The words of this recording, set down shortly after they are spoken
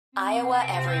Iowa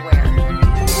Everywhere.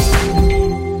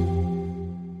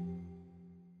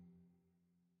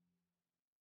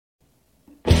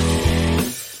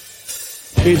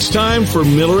 It's time for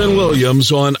Miller and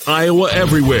Williams on Iowa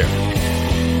Everywhere.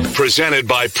 Presented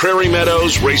by Prairie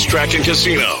Meadows Racetrack and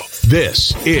Casino.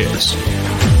 This is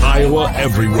Iowa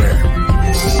Everywhere.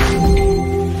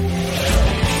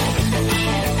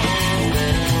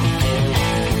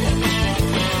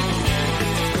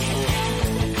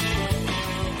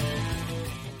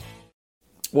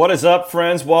 What is up,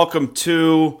 friends? Welcome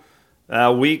to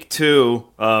week 2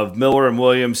 of Miller and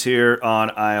Williams here on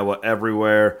Iowa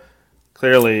Everywhere.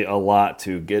 Clearly a lot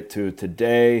to get to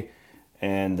today.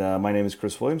 And my name is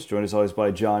Chris Williams, joined as always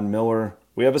by John Miller.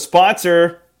 We have a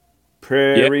sponsor,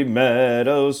 Prairie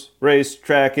Meadows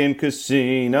Racetrack and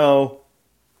Casino.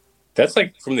 That's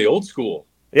like from the old school.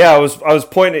 Yeah, I was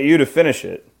pointing at you to finish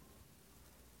it.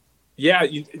 Yeah,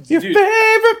 Your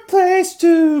favorite place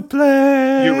to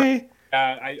play. You're right.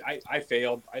 I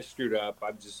failed. I screwed up.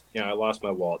 I lost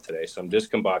my wallet today, so I'm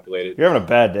discombobulated. You're having a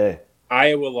bad day.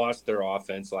 Iowa lost their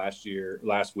offense last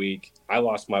week. I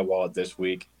lost my wallet this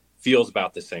week. Feels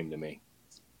about the same to me.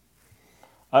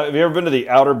 Have you ever been to the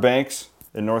Outer Banks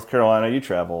in North Carolina? You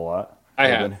travel a lot. I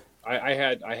have. I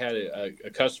had a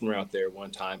customer out there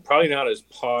one time. Probably not as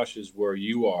posh as where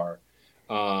you are.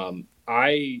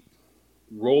 I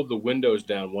rolled the windows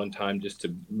down one time just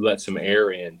to let some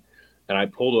air in. And I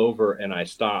pulled over and I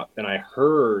stopped and I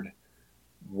heard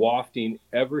wafting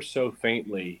ever so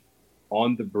faintly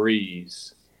on the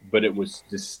breeze, but it was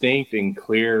distinct and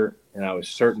clear and I was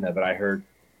certain of it. I heard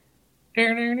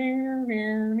and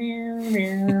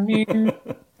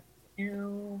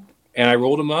I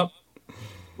rolled them up,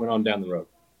 went on down the road.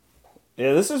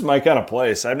 Yeah, this is my kind of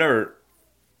place. My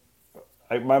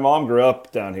mom grew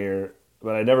up down here,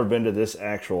 but I'd never been to this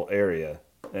actual area.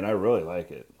 And I really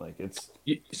like it. Like it's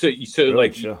so really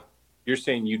like chill. You're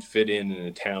saying you'd fit in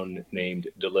a town named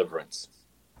Deliverance.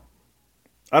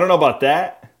 I don't know about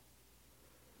that.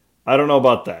 But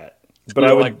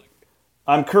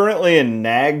I'm currently in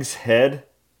Nag's Head.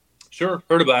 Sure,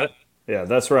 heard about it. Yeah,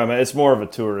 that's where I'm at. It's more of a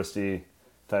touristy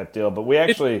type deal. But we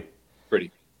actually it's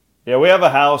pretty. Yeah, we have a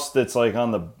house that's like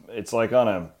it's like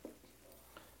a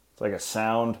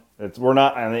sound. We're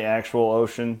not on the actual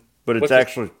ocean, but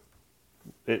it's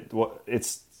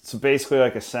it's basically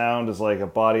like a sound is like a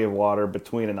body of water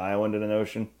between an island and an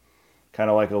ocean, kind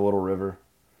of like a little river,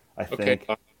 I think.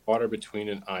 Okay, water between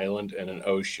an island and an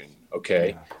ocean. Okay.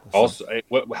 Yeah, also,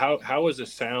 how is a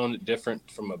sound different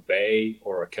from a bay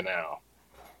or a canal?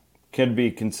 Can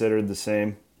be considered the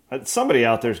same. Somebody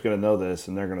out there is going to know this,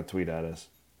 and they're going to tweet at us.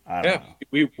 I don't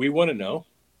know. We want to know.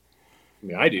 I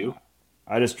mean, I do.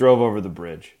 I just drove over the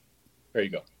bridge. There you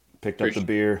go. Picked up the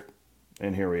beer,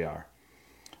 and here we are.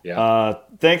 Yeah.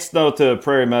 Thanks, though, to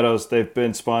Prairie Meadows. They've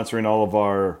been sponsoring all of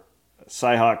our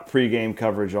Cyhawk pregame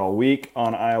coverage all week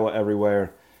on Iowa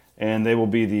Everywhere, and they will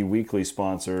be the weekly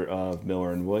sponsor of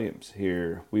Miller and Williams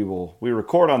here. We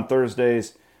record on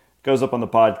Thursdays, goes up on the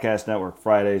podcast network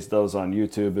Fridays. Those on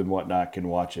YouTube and whatnot can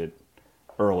watch it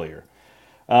earlier.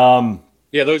 Yeah,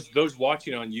 those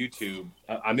watching on YouTube,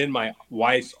 I'm in my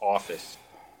wife's office.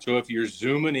 So if you're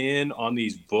zooming in on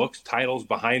these books titles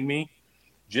behind me,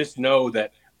 just know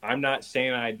that I'm not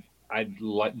saying I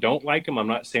don't like them. I'm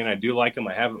not saying I do like them.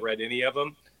 I haven't read any of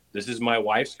them. This is my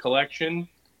wife's collection.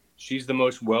 She's the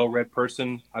most well-read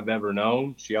person I've ever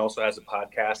known. She also has a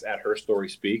podcast at Her Story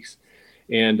Speaks.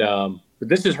 And but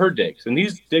this is her digs. And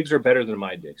these digs are better than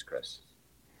my digs, Chris.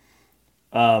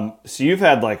 So you've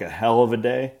had like a hell of a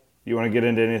day. You want to get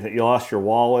into anything? You lost your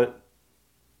wallet.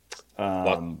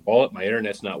 Wallet. My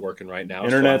internet's not working right now.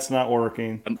 Internet's not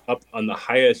working. I'm up on the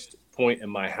highest point in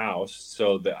my house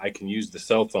so that I can use the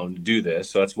cell phone to do this.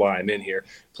 So that's why I'm in here.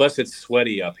 Plus it's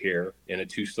sweaty up here in a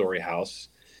 2-story house.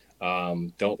 We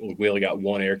only got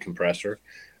one air compressor.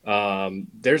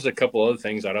 There's a couple other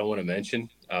things I don't want to mention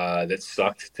that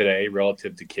sucked today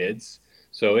relative to kids.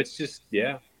 So it's just,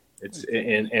 yeah, it's,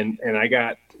 and I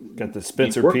got the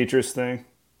Spencer Petras thing.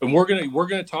 And we're going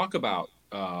to talk about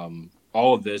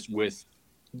all of this with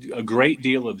a great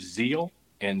deal of zeal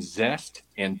and zest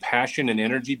and passion and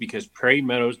energy, because Prairie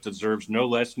Meadows deserves no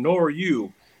less, nor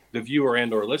you, the viewer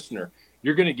and or listener.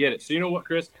 You're going to get it. So you know what,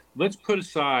 Chris? Let's put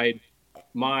aside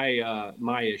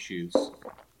my issues,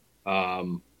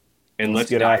 and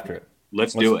let's get after it.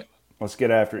 Let's do it. Let's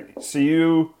get after it. So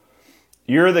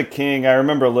you're the king. I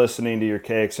remember listening to your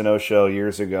KXNO show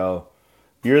years ago.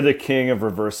 You're the king of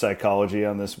reverse psychology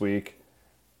on This Week.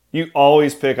 You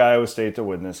always pick Iowa State to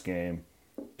win this game,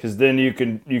 because then you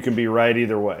can be right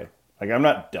either way. Like, I'm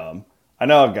not dumb. I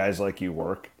know how guys like you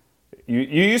work. You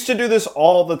used to do this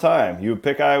all the time. You would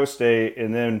pick Iowa State,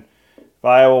 and then if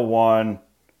Iowa won,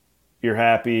 you're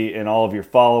happy, and all of your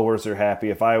followers are happy.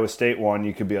 If Iowa State won,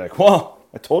 you could be like, well,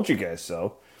 I told you guys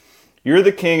so. You're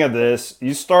the king of this.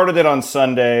 You started it on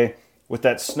Sunday with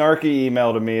that snarky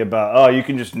email to me about, oh, you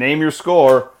can just name your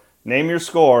score. Name your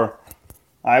score.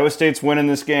 Iowa State's winning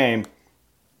this game.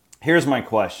 Here's my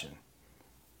question.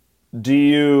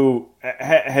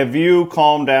 Have you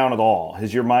calmed down at all?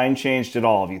 Has your mind changed at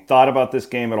all? Have you thought about this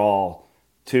game at all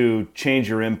to change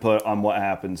your input on what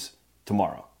happens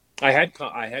tomorrow? I had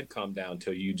calmed down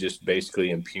until you just basically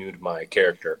impugned my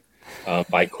character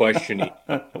by questioning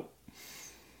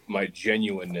my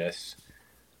genuineness.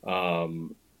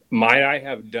 Might I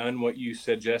have done what you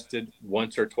suggested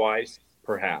once or twice?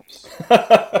 Perhaps.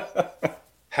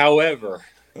 However,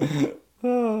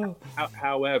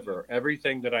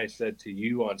 everything that I said to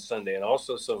you on Sunday, and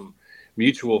also some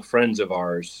mutual friends of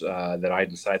ours that I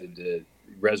decided to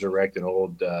resurrect an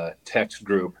old text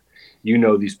group. You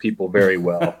know these people very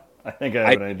well. I think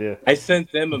I have an idea. I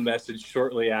sent them a message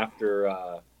shortly after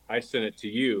I sent it to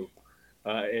you,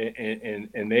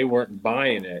 and they weren't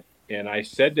buying it. And I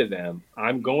said to them,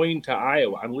 I'm going to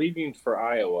Iowa. I'm leaving for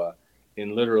Iowa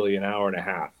in literally an hour and a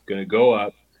half. Going to go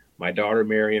up. My daughter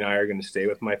Mary and I are going to stay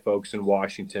with my folks in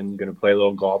Washington. Going to play a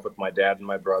little golf with my dad and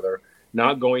my brother.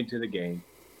 Not going to the game.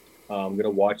 I'm going to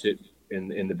watch it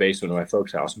in the basement of my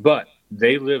folks' house. But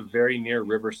they live very near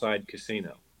Riverside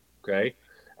Casino. Okay.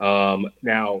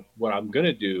 Now, what I'm going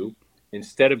to do,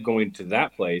 instead of going to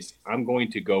that place, I'm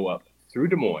going to go up through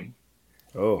Des Moines.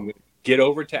 Oh. I'm going to get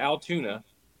over to Altoona.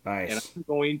 Nice. And I'm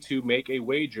going to make a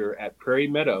wager at Prairie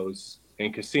Meadows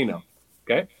and Casino.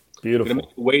 Okay? Beautiful. I'm going to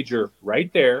make a wager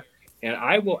right there, and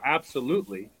I will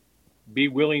absolutely be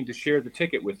willing to share the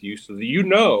ticket with you so that you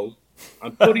know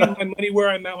I'm putting my money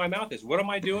where my mouth is. What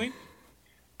am I doing?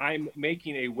 I'm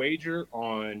making a wager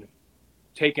on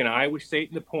taking Iowa State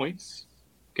in the points.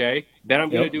 Okay? Then I'm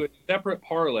going to do a separate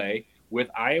parlay with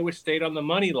Iowa State on the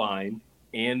money line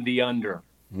and the under.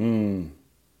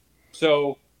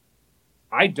 So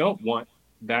I don't want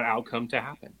that outcome to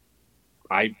happen.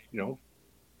 I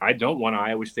don't want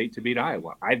Iowa State to beat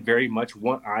Iowa. I very much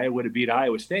want Iowa to beat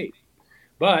Iowa State.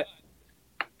 But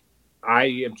I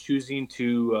am choosing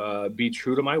to be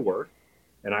true to my word,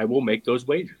 and I will make those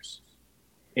wagers.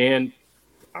 And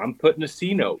I'm putting a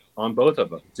C note on both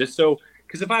of them, just so,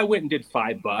 because if I went and did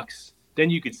 $5, then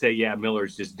you could say, yeah,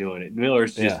 Miller's just doing it.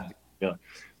 Miller's just,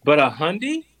 but a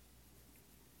Hundy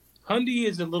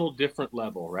is a little different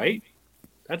level, right?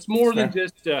 That's more than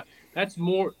just,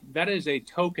 that is a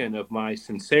token of my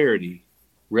sincerity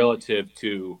relative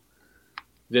to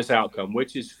this outcome,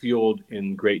 which is fueled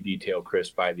in great detail, Chris,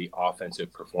 by the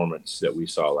offensive performance that we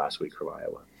saw last week from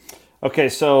Iowa. Okay,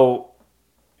 so,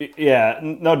 yeah,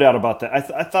 no doubt about that.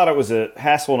 I thought it was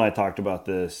Hassel and I talked about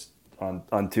this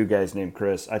on two guys named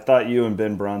Chris. I thought you and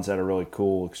Ben Bruns had a really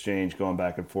cool exchange going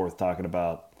back and forth talking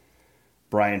about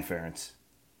Brian Ferentz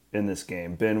in this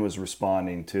game. Ben was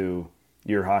responding to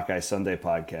your Hawkeye Sunday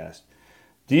podcast.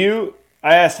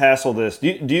 I asked Hassel this, do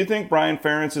you think Brian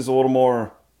Ferentz is a little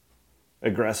more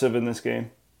aggressive in this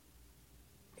game?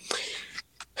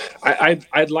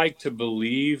 I'd like to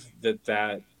believe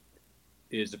that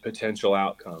is a potential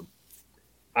outcome.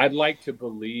 I'd like to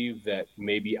believe that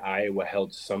maybe Iowa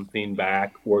held something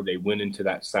back, or they went into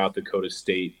that South Dakota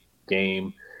State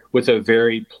game with a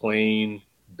very plain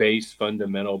base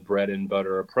fundamental bread and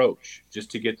butter approach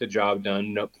just to get the job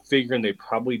done, figuring they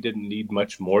probably didn't need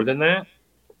much more than that.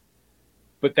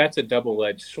 But that's a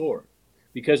double-edged sword,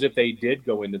 because if they did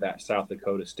go into that South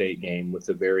Dakota State game with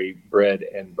a very bread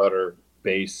and butter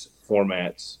base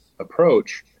formats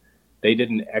approach, they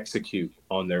didn't execute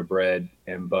on their bread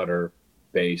and butter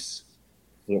base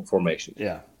formation.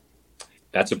 Yeah.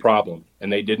 That's a problem.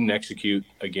 And they didn't execute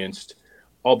against,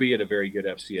 albeit a very good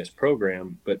FCS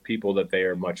program, but people that they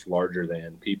are much larger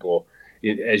than. People,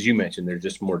 as you mentioned, there's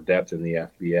just more depth in the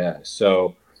FBS.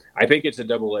 So I think it's a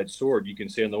double-edged sword. You can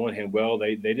say on the one hand, well,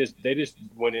 they just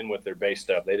went in with their base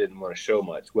stuff. They didn't want to show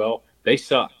much. Well, they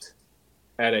sucked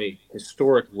at a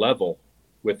historic level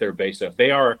with their base stuff.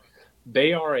 They are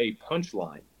a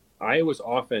punchline. Iowa's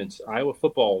offense, Iowa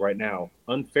football right now,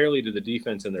 unfairly to the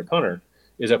defense and their punter,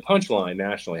 is a punchline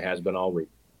nationally, has been all week.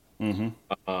 Mm-hmm.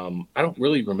 I don't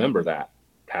really remember that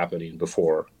happening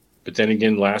before. But then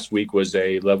again, last week was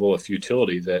a level of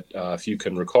futility that, if you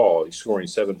can recall, scoring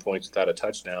 7 points without a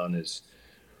touchdown is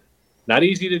not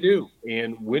easy to do.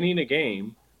 And winning a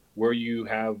game where you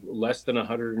have less than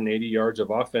 180 yards of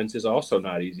offense is also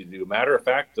not easy to do. Matter of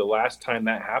fact, the last time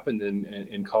that happened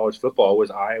in college football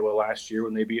was Iowa last year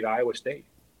when they beat Iowa State.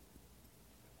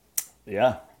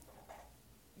 Yeah.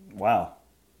 Wow.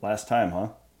 Last time, huh?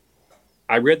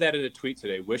 I read that in a tweet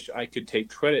today. Wish I could take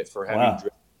credit for having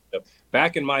dredged it up.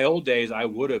 Back in my old days, I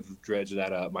would have dredged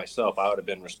that up myself. I would have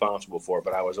been responsible for it,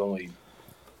 but I was only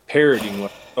parroting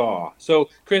what I saw. So,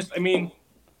 Chris, I mean,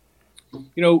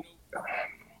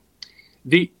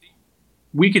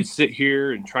 we could sit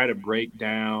here and try to break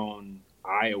down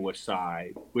Iowa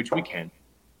side, which we can.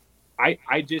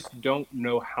 I just don't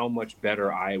know how much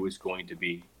better Iowa's going to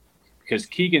be because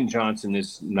Keegan Johnson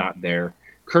is not there.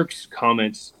 Kirk's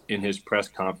comments in his press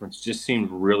conference just seemed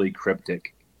really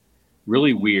cryptic,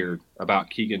 really weird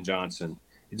about Keegan Johnson.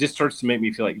 It just starts to make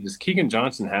me feel like, does Keegan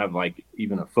Johnson have like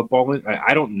even a football?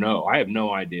 I don't know. I have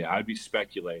no idea. I'd be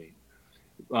speculating.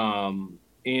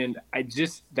 And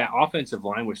that offensive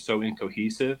line was so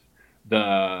incohesive.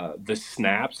 The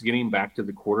snaps getting back to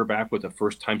the quarterback with a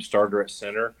first time starter at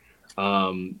center.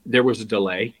 There was a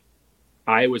delay.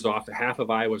 Half of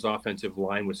Iowa's offensive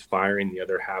line was firing. The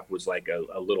other half was like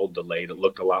a little delay that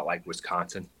looked a lot like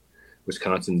Wisconsin.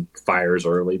 Wisconsin fires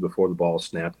early before the ball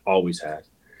snapped, always has.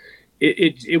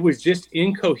 It was just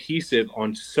incohesive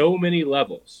on so many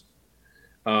levels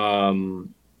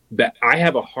that I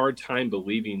have a hard time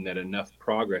believing that enough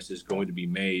progress is going to be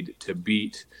made to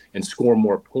beat and score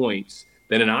more points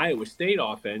than an Iowa State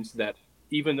offense that,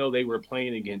 even though they were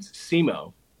playing against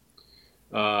SEMO,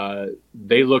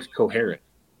 they looked coherent.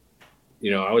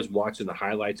 I was watching the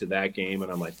highlights of that game,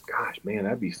 and I'm like, gosh, man,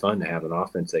 that'd be fun to have an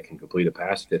offense that can complete a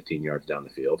pass 15 yards down the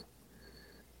field,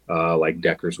 like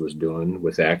Deckers was doing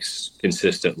with X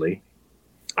consistently.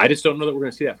 I just don't know that we're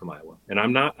going to see that from Iowa, and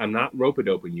I'm not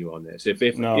rope-a-doping you on this.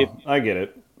 I get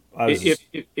it.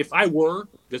 If I were,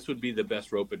 this would be the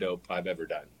best rope-a-dope I've ever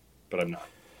done, but I'm not.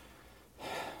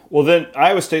 Well, then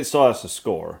Iowa State still has to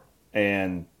score,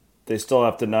 and they still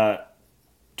have to not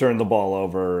turn the ball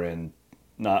over and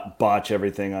not botch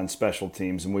everything on special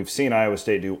teams. And we've seen Iowa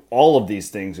State do all of these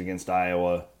things against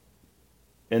Iowa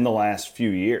in the last few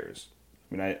years.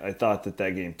 I mean, I thought that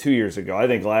game 2 years ago, I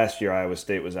think last year Iowa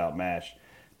State was outmatched.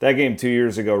 That game 2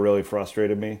 years ago really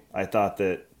frustrated me. I thought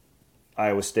that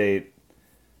Iowa State,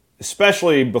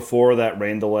 especially before that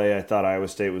rain delay, I thought Iowa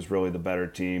State was really the better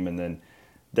team. And then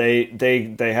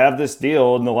they have this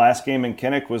deal, and the last game in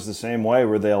Kinnick was the same way,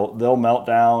 where they'll melt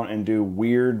down and do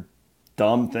weird,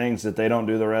 dumb things that they don't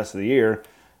do the rest of the year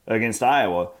against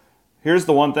Iowa. Here's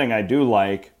the one thing I do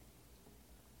like.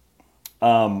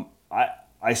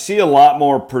 I see a lot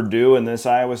more Purdue in this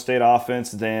Iowa State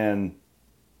offense than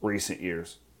recent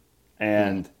years.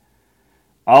 And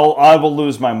I will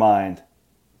lose my mind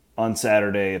on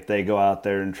Saturday if they go out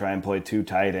there and try and play two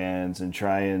tight ends and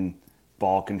try and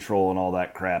ball control and all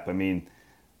that crap. I mean,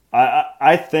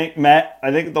 I think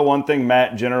the one thing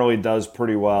Matt generally does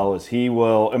pretty well is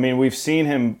we've seen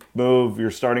him move your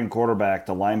starting quarterback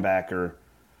to linebacker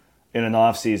in an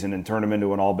offseason and turn him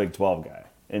into an all Big 12 guy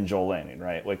in Joel Lanning,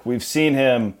 right? Like, we've seen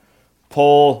him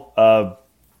pull a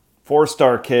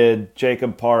 4-star kid,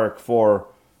 Jacob Park, for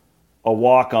a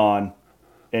walk-on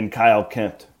in Kyle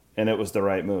Kempt, and it was the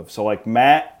right move. So, like,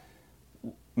 Matt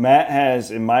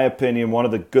has, in my opinion, one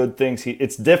of the good things.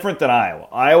 It's different than Iowa.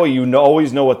 Iowa,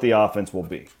 always know what the offense will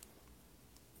be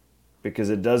because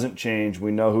it doesn't change.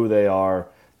 We know who they are.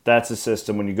 That's a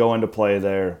system. When you go into play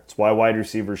there, it's why wide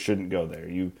receivers shouldn't go there.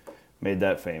 You made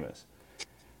that famous.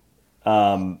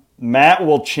 Matt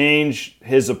will change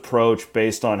his approach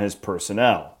based on his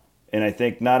personnel. And I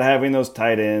think not having those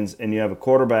tight ends, and you have a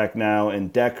quarterback now in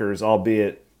Deckers,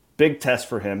 albeit big test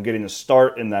for him, getting a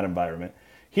start in that environment.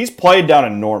 He's played down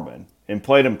in Norman and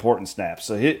played important snaps.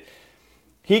 So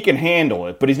he can handle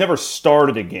it, but he's never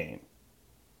started a game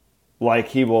like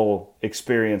he will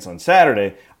experience on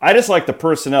Saturday. I just like the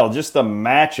personnel, just the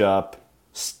matchup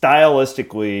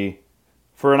stylistically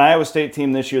for an Iowa State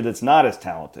team this year that's not as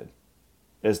talented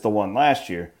as the one last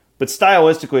year. But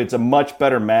stylistically, it's a much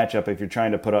better matchup if you're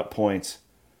trying to put up points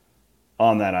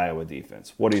on that Iowa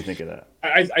defense. What do you think of that?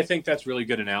 I think that's really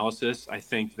good analysis. I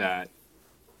think that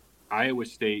Iowa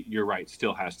State, you're right,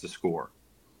 still has to score.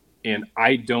 And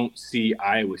I don't see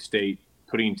Iowa State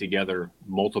putting together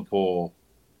multiple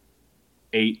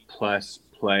 8+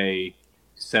 play,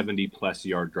 70+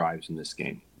 yard drives in this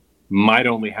game. Might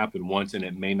only happen once, and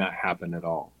it may not happen at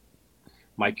all.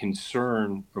 My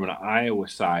concern from an Iowa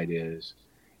side is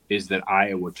that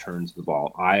Iowa turns the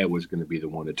ball. Iowa's going to be the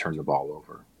one to turn the ball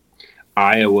over.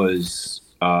 Iowa's,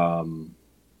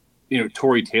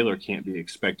 Tory Taylor can't be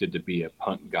expected to be a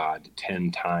punt god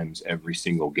 10 times every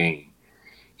single game.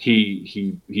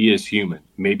 He is human.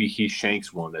 Maybe he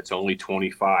shanks one that's only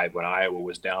 25 when Iowa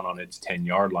was down on its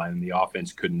 10-yard line and the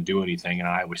offense couldn't do anything, and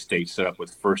Iowa State set up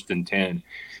with 1st and 10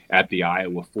 at the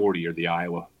Iowa 40 or the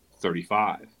Iowa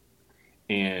 35.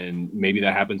 And maybe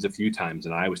that happens a few times,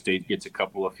 and Iowa State gets a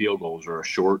couple of field goals or a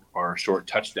short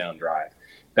touchdown drive.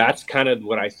 That's kind of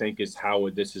what I think is how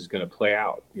this is going to play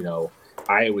out.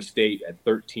 Iowa State at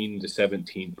 13 to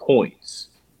 17 points.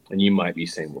 And you might be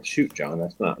saying, well, shoot, John,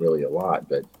 that's not really a lot.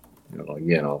 But,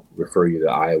 again, I'll refer you to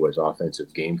Iowa's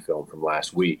offensive game film from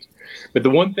last week. But the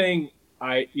one thing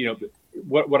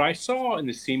what I saw in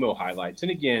the SEMO highlights,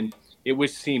 and again, it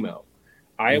was SEMO.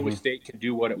 Iowa State could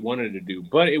do what it wanted to do,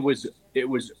 but it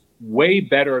was way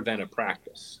better than a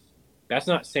practice. That's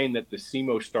not saying that the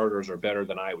SEMO starters are better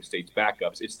than Iowa State's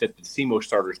backups. It's that the SEMO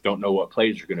starters don't know what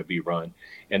plays are going to be run.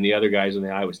 And the other guys in the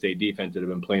Iowa State defense that have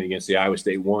been playing against the Iowa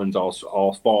State ones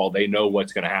all fall, they know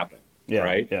what's going to happen. Yeah,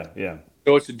 right? Yeah.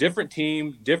 So it's a different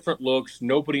team, different looks.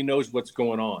 Nobody knows what's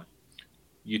going on.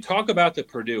 You talk about the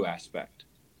Purdue aspect,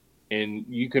 and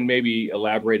you can maybe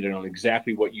elaborate on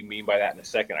exactly what you mean by that in a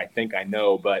second. I think I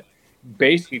know, but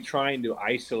basically trying to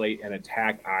isolate and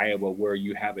attack Iowa where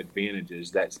you have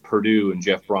advantages that Purdue and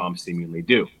Jeff Brom seemingly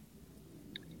do.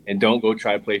 And don't go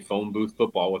try to play phone booth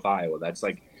football with Iowa. That's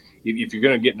like, if you're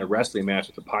going to get in a wrestling match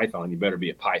with a python, you better be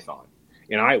a python.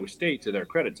 And Iowa State, to their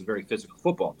credit, is a very physical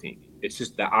football team. It's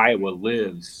just that Iowa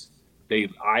lives in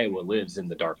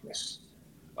the darkness.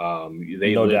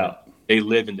 No doubt. They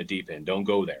live in the deep end. Don't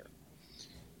go there.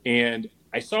 And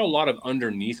I saw a lot of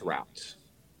underneath routes.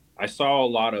 I saw a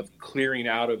lot of clearing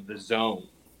out of the zone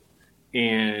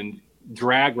and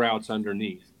drag routes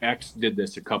underneath. X did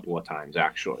this a couple of times,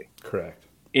 actually. Correct.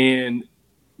 And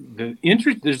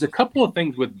there's a couple of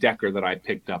things with Decker that I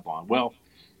picked up on. Well,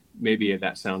 maybe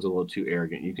that sounds a little too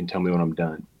arrogant. You can tell me when I'm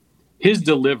done. His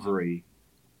delivery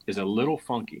is a little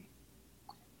funky,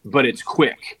 but it's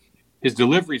quick. His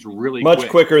delivery is really much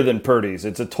quicker than Purdy's.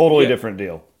 It's a totally different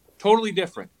deal. Totally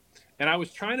different. And I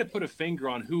was trying to put a finger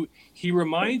on who he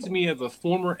reminds me of. A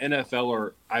former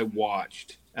NFLer I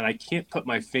watched, and I can't put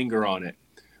my finger on it,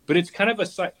 but it's kind of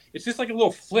it's just like a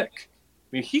little flick. I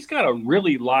mean, he's got a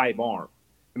really live arm.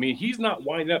 I mean, he's not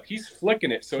winding up, he's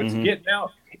flicking it. So it's getting out,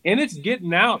 and it's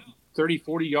getting out 30,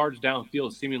 40 yards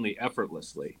downfield seemingly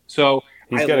effortlessly. So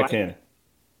he's got a cannon.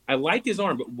 I like his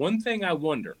arm, but one thing I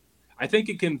wonder, I think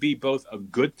it can be both a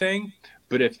good thing,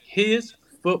 but if his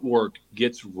footwork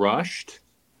gets rushed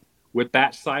with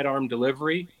that sidearm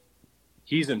delivery,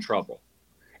 he's in trouble.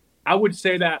 I would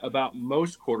say that about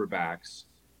most quarterbacks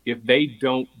if they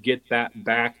don't get that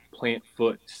back plant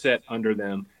foot set under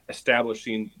them,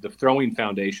 establishing the throwing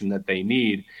foundation that they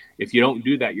need. If you don't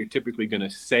do that, you're typically going to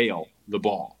sail the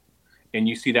ball. And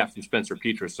you see that from Spencer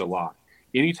Petras a lot.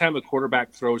 Anytime a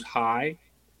quarterback throws high,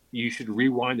 you should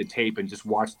rewind the tape and just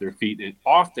watch their feet. And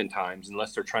oftentimes,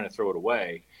 unless they're trying to throw it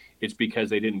away, it's because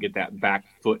they didn't get that back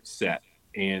foot set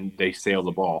and they sail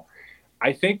the ball.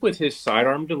 I think with his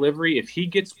sidearm delivery, if he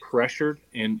gets pressured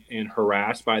and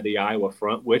harassed by the Iowa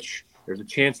front, which there's a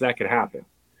chance that could happen,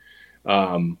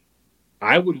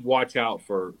 I would watch out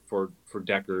for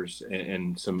Deckers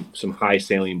and some high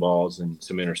sailing balls and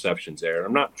some interceptions there.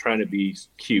 I'm not trying to be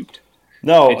cute.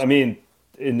 No, I mean,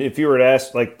 and if you were to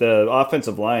ask, like, the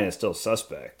offensive line is still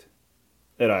suspect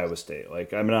at Iowa State.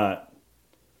 Like, I'm not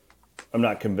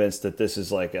convinced that this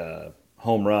is like a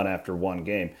home run after one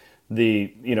game.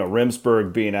 The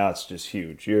Rimsburg being out is just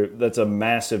huge. That's a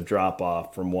massive drop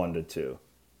off from 1 to 2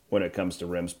 when it comes to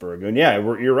Rimsburg. And yeah,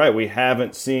 you're right. We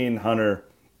haven't seen Hunter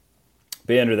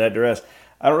be under that duress.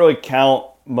 I don't really count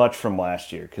much from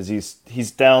last year because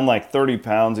he's down like 30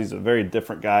 pounds. He's a very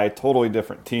different guy, totally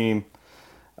different team.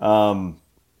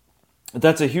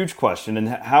 That's a huge question. And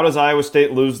how does Iowa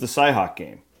State lose the Cyhawk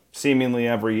game? Seemingly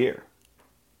every year.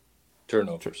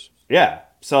 Turnovers. Yeah.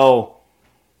 So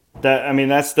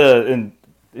that's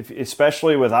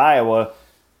especially with Iowa.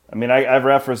 I mean, I've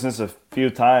referenced this a few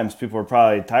times. People are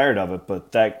probably tired of it,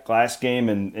 but that last game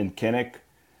in Kinnick,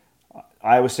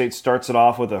 Iowa State starts it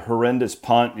off with a horrendous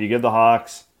punt. You give the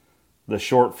Hawks the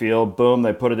short field. Boom,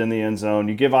 they put it in the end zone.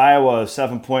 You give Iowa a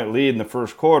 7-point lead in the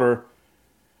first quarter,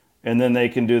 and then they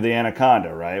can do the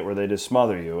anaconda, right, where they just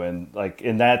smother you. And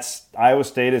that's Iowa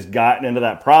State has gotten into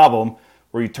that problem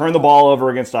where you turn the ball over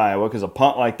against Iowa because a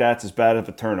punt like that's as bad as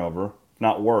a turnover,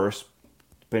 not worse,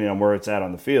 depending on where it's at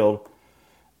on the field.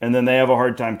 And then they have a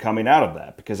hard time coming out of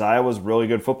that because Iowa's a really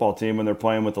good football team when they're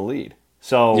playing with the lead.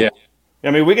 So, yeah.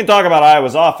 I mean, we can talk about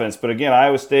Iowa's offense, but again,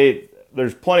 Iowa State,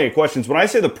 there's plenty of questions. When I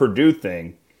say the Purdue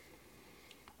thing,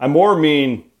 I more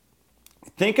mean,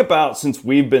 think about since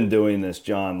we've been doing this,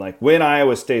 John, like when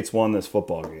Iowa State's won this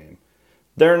football game,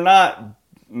 they're not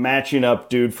matching up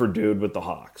dude for dude with the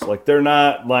Hawks. Like, they're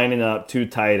not lining up two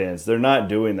tight ends. They're not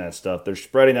doing that stuff. They're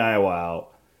spreading Iowa out.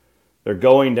 They're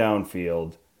going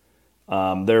downfield.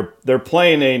 They're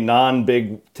playing a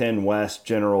non-Big Ten West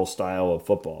general style of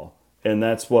football, and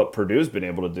that's what Purdue's been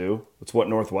able to do. It's what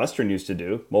Northwestern used to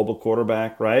do. Mobile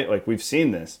quarterback, right? Like we've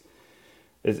seen this.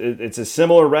 It's a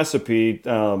similar recipe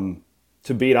to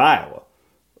beat Iowa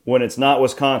when it's not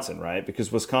Wisconsin, right?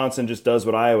 Because Wisconsin just does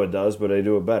what Iowa does, but they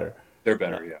do it better. They're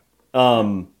better, yeah.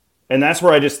 And that's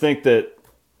where I just think that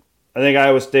I think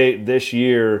Iowa State this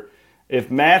year,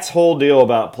 if Matt's whole deal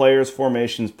about players,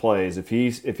 formations, plays, if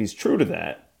he's true to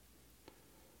that,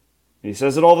 he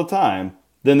says it all the time,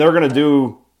 then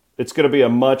it's going to be a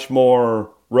much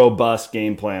more robust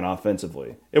game plan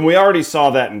offensively. And we already saw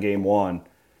that in game one.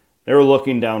 They were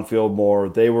looking downfield more.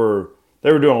 They were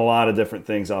doing a lot of different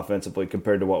things offensively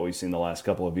compared to what we've seen the last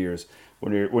couple of years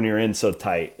when you're in so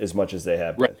tight as much as they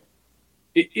have been. Right.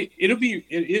 That's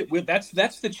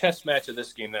the chess match of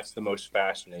this game. That's the most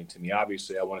fascinating to me.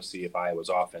 Obviously, I want to see if Iowa's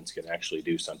offense can actually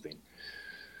do something.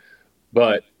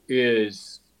 But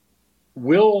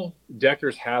will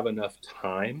Deckers have enough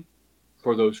time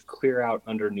for those clear out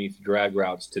underneath drag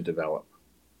routes to develop?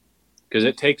 Because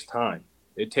it takes time.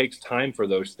 It takes time for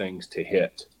those things to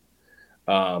hit.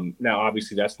 Now,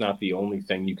 obviously, that's not the only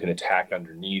thing you can attack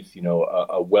underneath.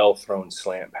 A well-thrown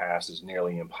slant pass is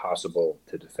nearly impossible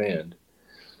to defend.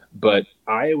 But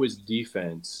Iowa's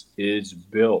defense is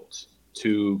built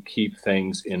to keep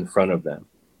things in front of them.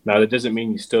 Now, that doesn't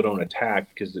mean you still don't attack,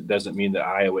 because it doesn't mean that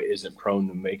Iowa isn't prone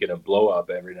to making a blow-up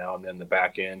every now and then. The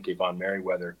back end, Kayvon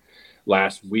Merriweather,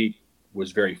 last week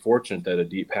was very fortunate that a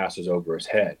deep pass was over his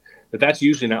head. But that's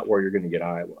usually not where you're going to get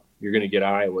Iowa. You're going to get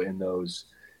Iowa in those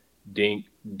dink,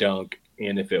 dunk,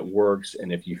 and if it works,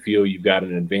 and if you feel you've got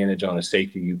an advantage on a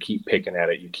safety, you keep picking at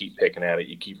it, you keep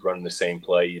running the same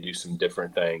play, you do some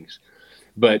different things.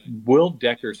 But will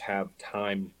Deckers have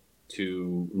time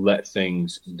to let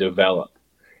things develop?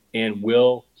 And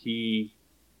will he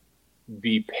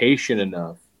be patient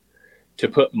enough to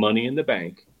put money in the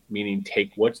bank, meaning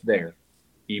take what's there,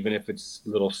 even if it's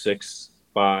little 6,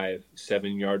 5,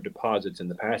 7 yard deposits in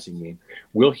the passing game?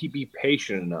 Will he be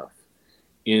patient enough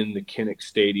in the Kinnick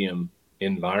Stadium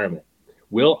environment?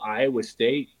 Will Iowa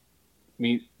State,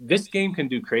 this game can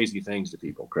do crazy things to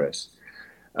people, Chris.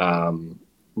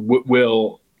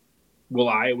 Will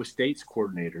Iowa State's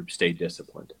coordinator stay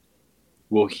disciplined?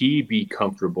 Will he be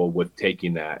comfortable with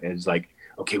taking that? And it's like,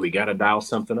 okay, we got to dial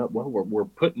something up. Well,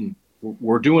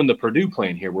 we're doing the Purdue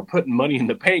plan here. We're putting money in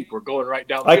the bank. We're going right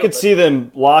down the I field. could see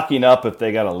them locking up if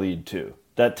they got a lead too.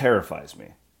 That terrifies me.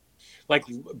 Like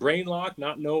brain lock,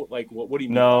 what do you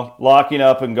mean? No, locking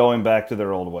up and going back to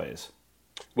their old ways.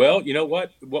 Well, you know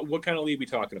what? What kind of lead are we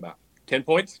talking about? 10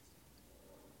 points?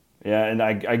 Yeah, and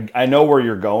I know where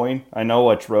you're going. I know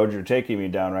which road you're taking me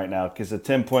down right now, because a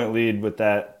 10-point lead with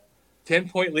that.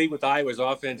 10-point lead with Iowa's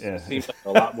offense seems like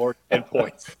a lot more than 10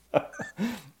 points.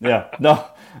 Yeah. No.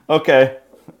 Okay.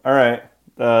 All right.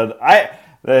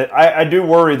 I do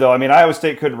worry, though. Iowa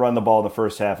State couldn't run the ball in the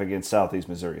first half against Southeast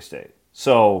Missouri State.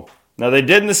 So, now they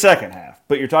did in the second half.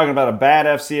 But you're talking about a bad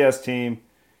FCS team.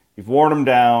 You've worn them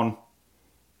down,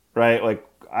 right? Like,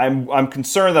 I'm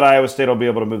concerned that Iowa State will be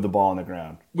able to move the ball on the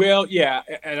ground. Well, yeah,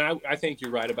 and I think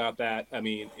you're right about that.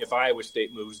 If Iowa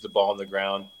State moves the ball on the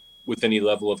ground with any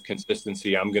level of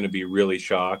consistency, I'm going to be really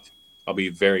shocked. I'll be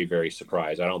very, very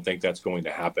surprised. I don't think that's going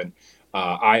to happen.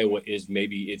 Iowa is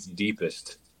maybe its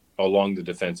deepest along the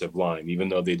defensive line, even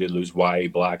though they did lose Y.A.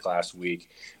 Black last week.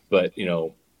 But,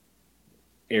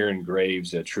 Aaron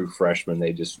Graves, a true freshman,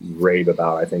 they just rave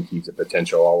about. I think he's a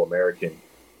potential All-American,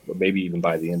 but maybe even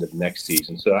by the end of next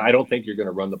season. So I don't think you're going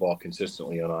to run the ball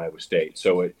consistently on Iowa State.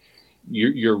 So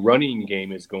your running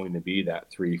game is going to be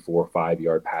that 3, 4, 5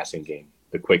 yard passing game,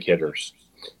 the quick hitters,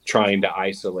 trying to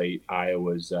isolate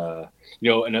Iowa's.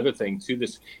 Another thing too,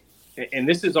 this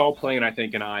is all playing, I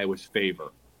think, in Iowa's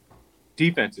favor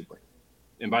defensively.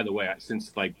 And by the way, since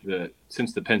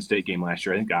the Penn State game last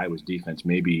year, I think Iowa's defense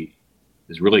maybe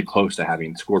is really close to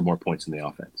having scored more points than the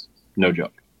offense. No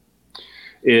joke.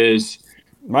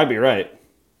 Might be right.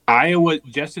 Iowa,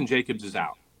 Justin Jacobs is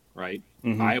out, right?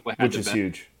 Mm-hmm. Which is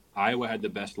huge. Iowa had the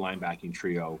best linebacking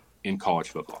trio in college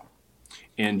football.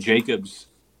 And Jacobs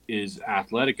is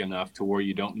athletic enough to where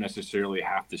you don't necessarily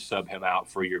have to sub him out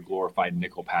for your glorified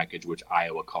nickel package, which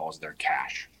Iowa calls their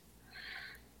cash.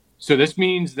 So this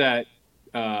means that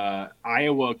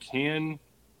Iowa can –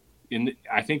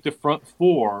 I think the front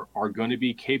four are going to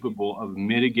be capable of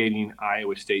mitigating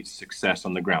Iowa State's success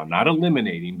on the ground. Not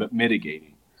eliminating, but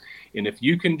mitigating. And if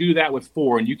you can do that with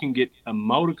 4 and you can get a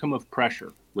modicum of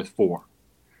pressure with 4,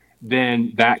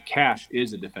 then that cash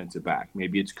is a defensive back.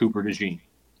 Maybe it's Cooper DeJean.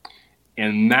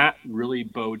 And that really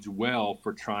bodes well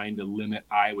for trying to limit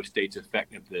Iowa State's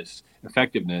effectiveness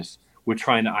with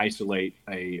trying to isolate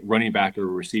a running back or a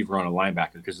receiver on a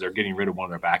linebacker because they're getting rid of one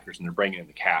of their backers and they're bringing in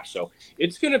the cash. So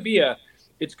it's going to be a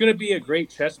great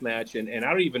chess match, and I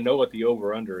don't even know what the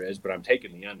over-under is, but I'm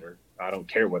taking the under. I don't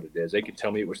care what it is. They could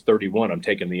tell me it was 31. I'm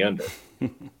taking the under.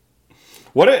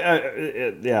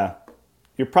 Yeah,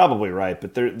 you're probably right,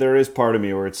 but there is part of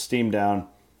me where it's steamed down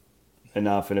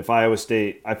enough, and I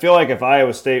feel like if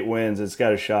Iowa State wins, it's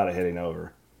got a shot at hitting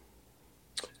over.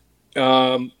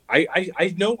 I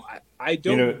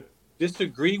don't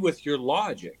disagree with your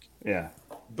logic. Yeah.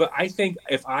 But I think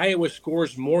if Iowa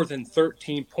scores more than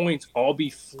 13 points, I'll be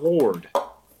floored.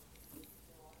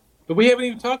 But we haven't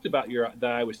even talked about the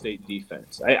Iowa State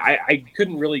defense. I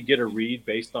couldn't really get a read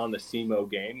based on the SEMO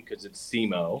game because it's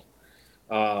SEMO.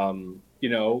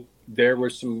 There were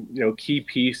some key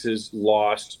pieces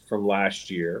lost from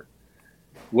last year.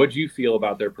 What do you feel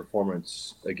about their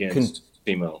performance against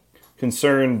SEMO?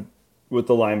 Concerned with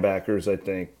the linebackers, I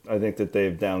think that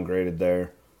they've downgraded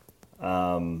there.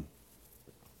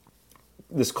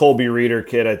 This Colby Reeder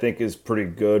kid, I think, is pretty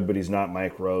good, but he's not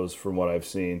Mike Rose from what I've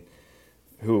seen.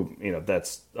 Who,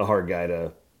 that's a hard guy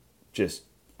to just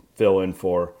fill in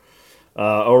for.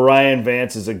 Orion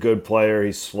Vance is a good player.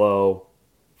 He's slow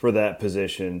for that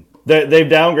position. They've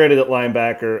downgraded at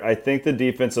linebacker. I think the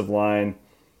defensive line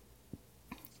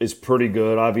is pretty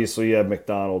good. Obviously, you have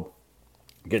McDonald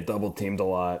get double teamed a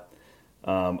lot.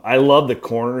 I love the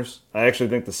corners. I actually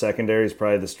think the secondary is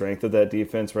probably the strength of that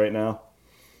defense right now.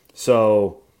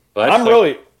 So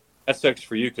that sucks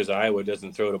for you because Iowa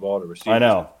doesn't throw the ball to receivers.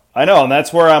 I know, and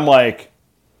that's where I'm like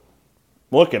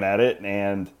looking at it,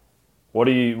 and what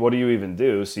do you even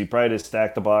do? So you probably just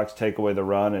stack the box, take away the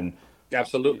run, and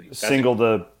absolutely single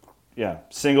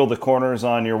the corners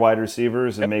on your wide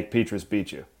receivers and make Petrus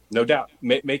beat you. No doubt,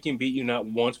 make him beat you not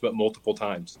once but multiple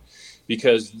times,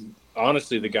 because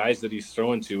honestly, the guys that he's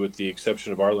throwing to, with the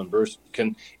exception of Arlen Burst,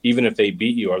 even if they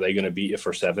beat you, are they going to beat you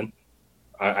for 7?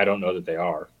 I don't know that they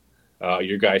are.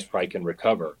 Your guys probably can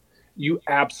recover. You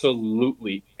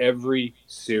absolutely, every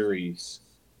series,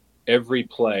 every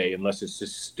play, unless it's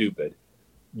just stupid,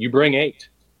 you bring 8.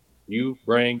 You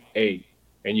bring 8,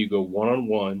 and you go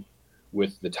one-on-one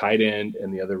with the tight end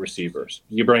and the other receivers.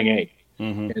 You bring 8.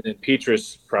 Mm-hmm. And then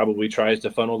Petrus probably tries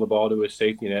to funnel the ball to his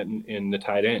safety net in the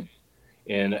tight end.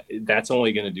 And that's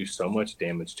only going to do so much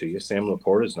damage to you. Sam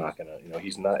Laporta is not going to,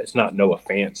 it's not Noah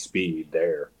Fant speed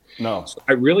there. No. So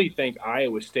I really think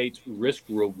Iowa State's risk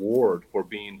reward for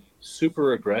being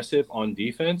super aggressive on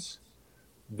defense,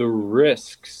 the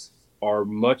risks are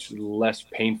much less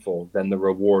painful than the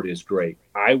reward is great.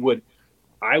 I would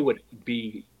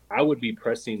be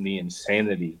pressing the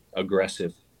insanity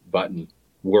aggressive button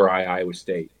were I Iowa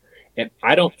State. And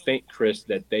I don't think, Chris,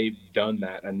 that they've done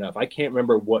that enough. I can't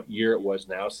remember what year it was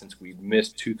now since we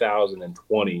missed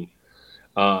 2020.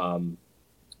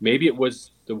 Maybe it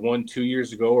was the one 2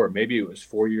 years ago, or maybe it was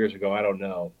 4 years ago. I don't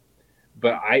know.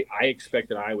 But I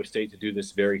expected Iowa State to do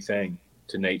this very thing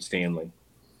to Nate Stanley.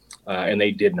 And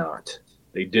they did not.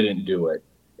 They didn't do it.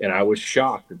 And I was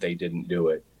shocked that they didn't do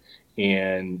it.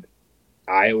 And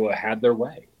Iowa had their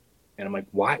way. And I'm like,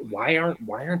 why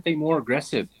aren't they more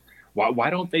aggressive? Why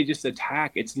don't they just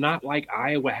attack? It's not like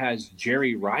Iowa has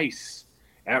Jerry Rice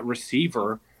at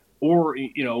receiver or,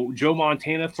 Joe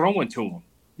Montana throwing to him.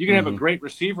 You can have a great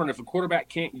receiver, and if a quarterback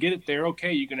can't get it there,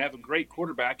 okay, you can have a great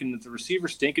quarterback, and if the receiver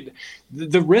stink,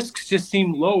 the risks just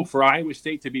seem low for Iowa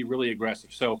State to be really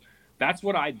aggressive. So that's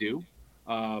what I do.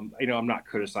 I'm not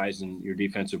criticizing your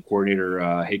defensive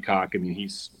coordinator, Haycock. I mean,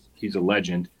 he's a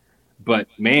legend. But,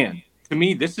 man, to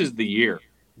me, this is the year.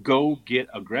 Go get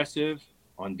aggressive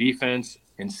on defense,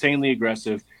 insanely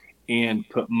aggressive, and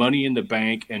put money in the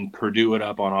bank and Purdue it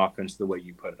up on offense the way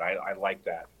you put it. I like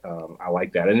that. I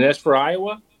like that. And as for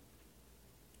Iowa,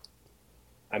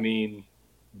 I mean,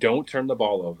 don't turn the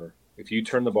ball over. If you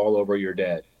turn the ball over, you're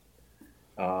dead.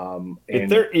 If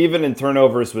they're even in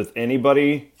turnovers with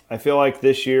anybody, I feel like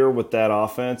this year with that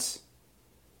offense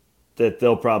that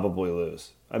they'll probably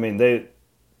lose. I mean,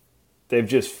 they've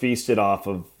just feasted off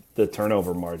of the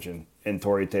turnover margin in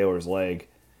Torrey Taylor's leg.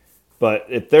 But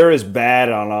if they're as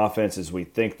bad on offense as we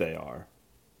think they are,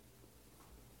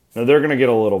 now they're going to get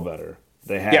a little better.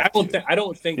 They have. Yeah, I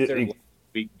don't think they're going to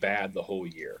be bad the whole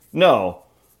year. No,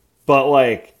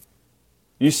 but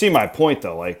you see my point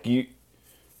though.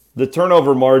 The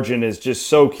turnover margin is just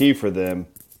so key for them.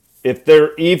 If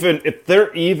they're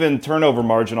even turnover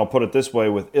margin, I'll put it this way: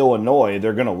 with Illinois,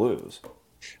 they're going to lose.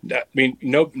 I mean,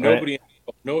 nobody.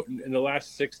 No, in the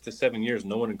last 6 to 7 years,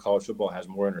 no one in college football has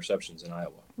more interceptions than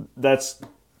Iowa.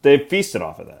 They've feasted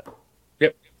off of that.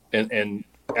 Yep, and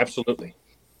absolutely.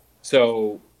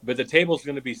 So, but the table's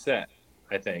going to be set.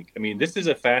 I think. I mean, this is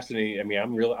a fascinating. I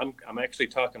mean, I'm actually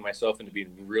talking myself into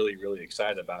being really, really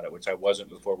excited about it, which I wasn't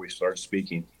before we started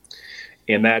speaking.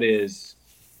 And that is,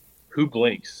 who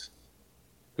blinks?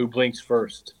 Who blinks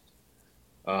first?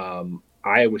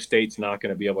 Iowa State's not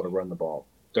going to be able to run the ball.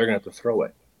 They're going to have to throw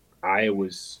it.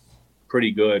 Iowa's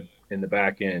pretty good in the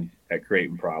back end at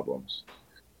creating problems.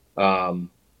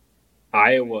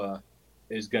 Iowa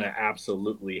is going to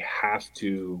absolutely have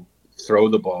to throw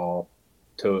the ball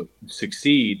to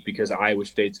succeed, because Iowa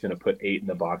State's going to put 8 in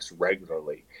the box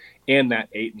regularly. And that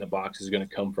 8 in the box is going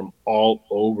to come from all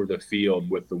over the field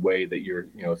with the way that your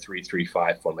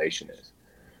 3-3-5 formation is.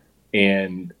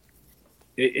 And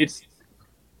it's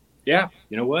yeah,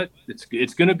 you know what?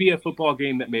 It's going to be a football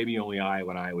game that maybe only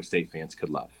Iowa and Iowa State fans could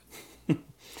love.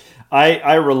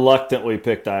 I reluctantly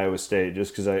picked Iowa State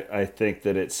just because I think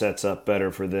that it sets up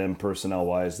better for them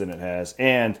personnel-wise than it has.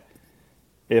 And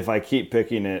if I keep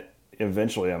picking it,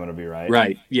 eventually I'm going to be right.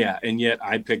 Right, yeah. And yet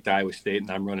I picked Iowa State,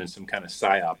 and I'm running some kind of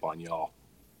psyop on y'all.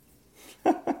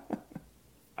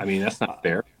 I mean, that's not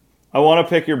fair. I want to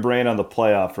pick your brain on the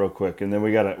playoff real quick, and then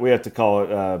we have to call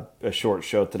it a short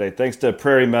show today. Thanks to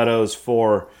Prairie Meadows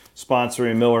for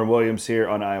sponsoring Miller and Williams here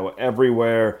on Iowa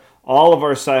Everywhere. All of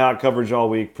our Cyhawk coverage all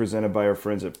week presented by our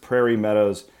friends at Prairie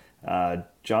Meadows.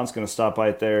 John's going to stop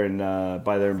by there and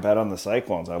bet on the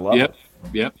Cyclones. I love it.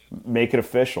 Yep. Make it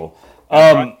official.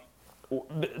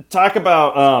 Talk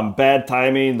about bad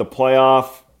timing. The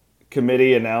playoff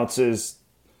committee announces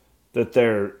that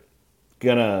they're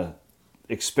going to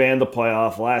expand the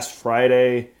playoff last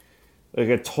Friday. Like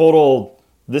a total,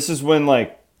 this is when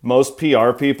like most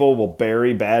PR people will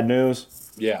bury bad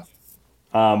news. Yeah.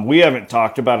 We haven't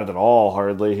talked about it at all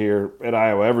hardly here at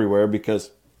Iowa Everywhere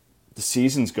because the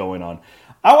season's going on.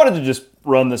 I wanted to just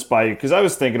run this by you because I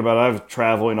was thinking about it. I was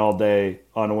traveling all day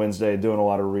on Wednesday doing a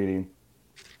lot of reading.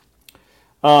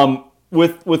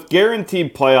 With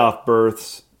guaranteed playoff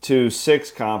berths to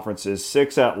 6 conferences,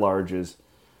 6 at-larges,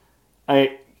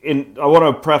 I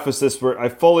want to preface this where I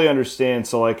fully understand.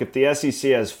 So, like, if the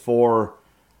SEC has 4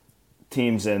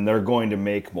 teams in, they're going to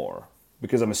make more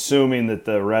because I'm assuming that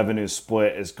the revenue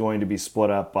split is going to be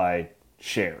split up by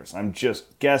shares. I'm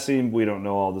just guessing. We don't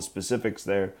know all the specifics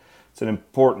there. It's an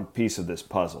important piece of this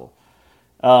puzzle.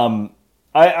 I'm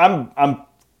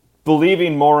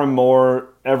believing more and more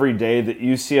every day that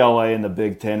UCLA and the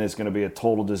Big Ten is going to be a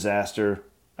total disaster.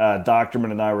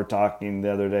 Doctorman and I were talking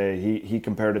the other day. He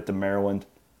compared it to Maryland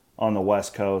on the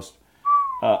West Coast.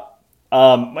 Let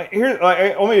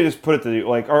me just put it to you: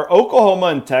 like, are Oklahoma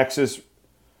and Texas,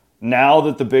 now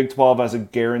that the Big 12 has a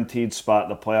guaranteed spot in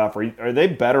the playoff, are they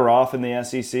better off in the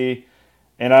SEC?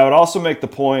 And I would also make the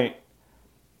point: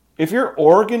 if you're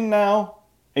Oregon now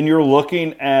and you're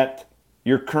looking at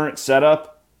your current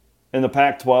setup in the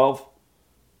Pac-12,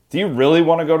 do you really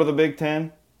want to go to the Big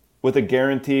Ten with a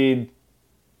guaranteed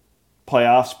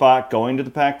playoff spot going to the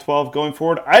Pac-12 going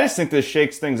forward? I just think this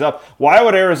shakes things up. Why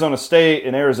would Arizona State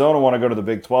and Arizona want to go to the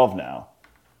Big 12 now?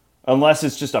 Unless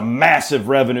it's just a massive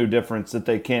revenue difference that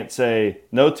they can't say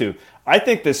no to. I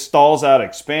think this stalls out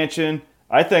expansion.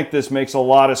 I think this makes a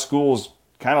lot of schools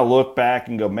kind of look back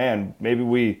and go, man, maybe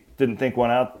we didn't think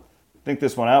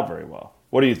this one out very well.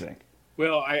 What do you think?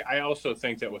 Well, I also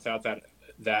think that without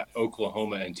that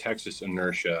Oklahoma and Texas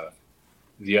inertia,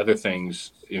 the other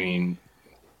things, I mean,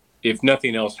 if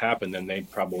nothing else happened, then they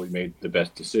probably made the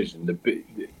best decision.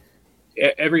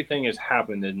 Everything has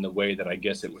happened in the way that I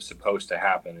guess it was supposed to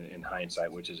happen in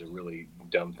hindsight, which is a really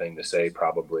dumb thing to say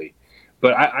probably.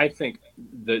 But I think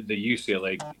the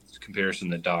UCLA comparison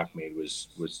that Doc made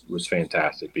was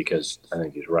fantastic, because I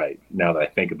think he's right. Now that I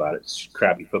think about it, it's a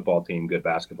crappy football team, good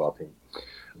basketball team.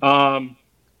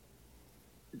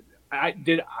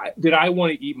 Did I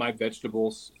want to eat my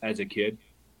vegetables as a kid?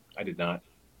 I did not.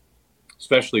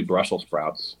 Especially Brussels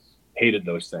sprouts. Hated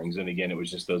those things. And again, it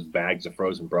was just those bags of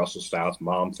frozen Brussels sprouts.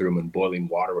 Mom threw them in boiling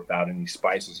water without any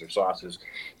spices or sauces.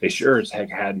 They sure as heck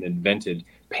hadn't invented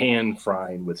pan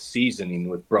frying with seasoning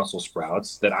with Brussels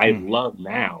sprouts that I love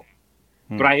now.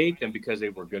 But I ate them because they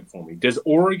were good for me. Does the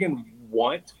Oregon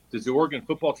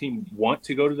football team want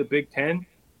to go to the Big Ten?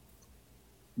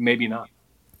 Maybe not.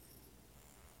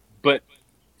 But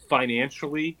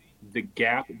financially, the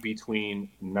gap between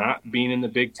not being in the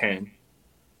Big Ten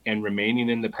and remaining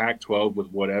in the Pac-12 with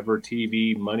whatever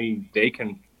TV money they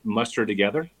can muster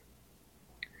together,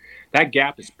 that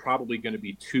gap is probably going to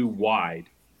be too wide.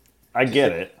 I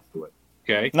get it.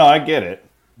 Okay? No, I get it.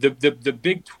 The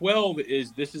Big 12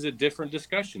 this is a different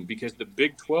discussion, because the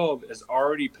Big 12 has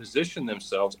already positioned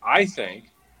themselves, I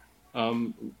think,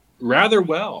 rather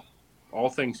well, all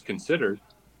things considered,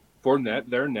 for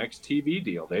their next TV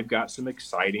deal. They've got some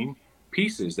exciting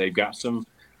pieces. They've got some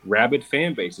rabid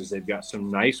fan bases. They've got some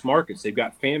nice markets. They've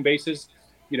got fan bases,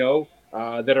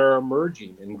 that are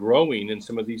emerging and growing in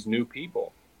some of these new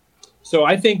people. So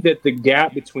I think that the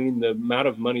gap between the amount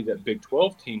of money that Big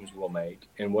 12 teams will make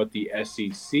and what the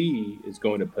SEC is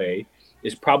going to pay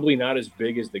is probably not as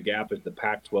big as the gap as the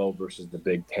Pac-12 versus the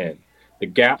Big 10. The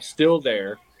gap's still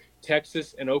there.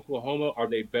 Texas and Oklahoma,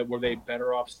 were they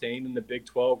better off staying in the Big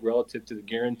 12 relative to the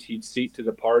guaranteed seat to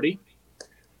the party?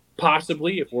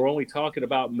 Possibly, if we're only talking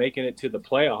about making it to the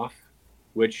playoff,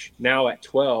 which now at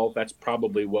 12, that's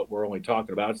probably what we're only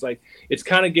talking about. It's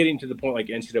kind of getting to the point like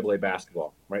NCAA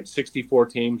basketball, right? 64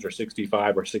 teams or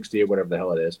 65 or 68, whatever the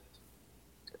hell it is.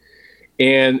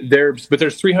 And there's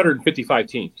 355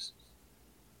 teams.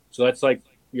 So that's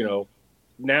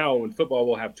now in football,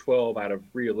 we'll have 12 out of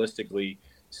realistically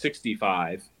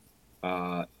 65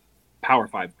 Power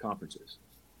 5 conferences.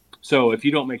 So if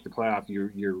you don't make the playoff, you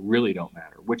really don't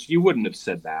matter, which you wouldn't have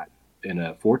said that in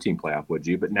a 14 playoff, would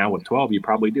you? But now with 12, you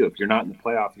probably do. If you're not in the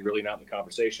playoff, you're really not in the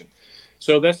conversation.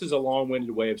 So this is a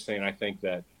long-winded way of saying I think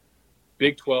that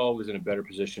Big 12 is in a better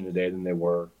position today than they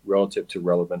were relative to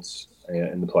relevance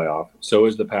in the playoff. So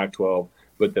is the Pac-12.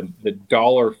 But the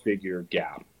dollar figure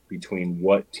gap between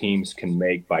what teams can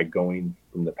make by going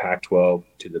from the Pac-12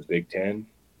 to the Big 10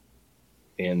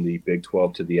 and the Big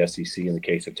 12 to the SEC in the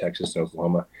case of Texas and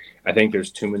Oklahoma, I think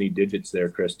there's too many digits there,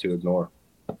 Chris, to ignore.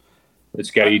 It's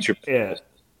got to eat your. Yeah.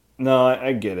 No,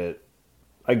 I get it.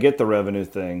 I get the revenue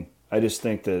thing. I just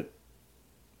think that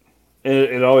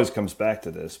it always comes back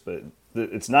to this, but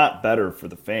it's not better for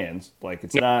the fans. Like,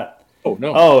 it's not. Oh,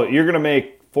 no. Oh, you're going to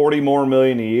make $40 more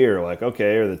million a year. Like,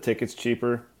 okay, are the tickets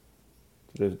cheaper?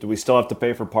 Do we still have to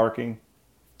pay for parking?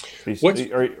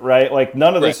 Right? Like,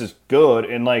 none of this is good.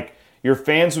 And, like, your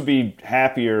fans would be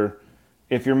happier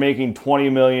if you're making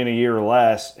 $20 million a year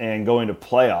less and going to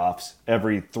playoffs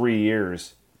every 3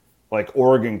 years, like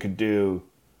Oregon could do.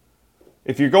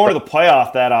 If you're going to the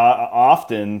playoff that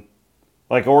often,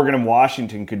 like Oregon and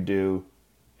Washington could do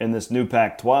in this new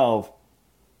Pac-12,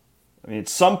 I mean, at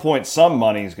some point, some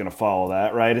money is going to follow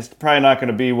that, right? It's probably not going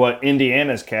to be what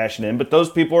Indiana's cashing in, but those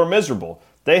people are miserable.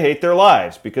 They hate their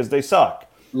lives because they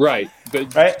suck. Right.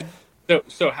 But right?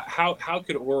 So how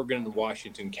could Oregon and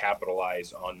Washington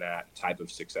capitalize on that type of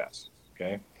success?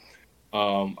 Okay.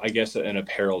 I guess an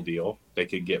apparel deal, they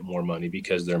could get more money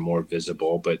because they're more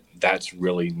visible, but that's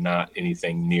really not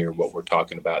anything near what we're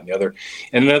talking about.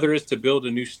 Another is to build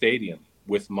a new stadium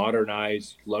with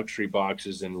modernized luxury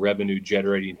boxes and revenue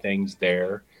generating things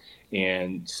there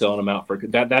and selling them out for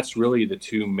that. That's really the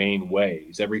two main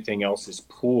ways. Everything else is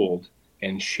pooled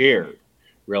and shared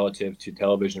relative to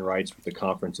television rights with the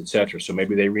conference, et cetera. So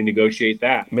maybe they renegotiate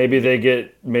that. Maybe they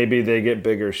get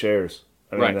bigger shares.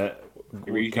 I mean, right. That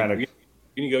kind of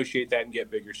renegotiate that and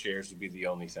get bigger shares would be the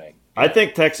only thing. I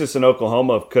think Texas and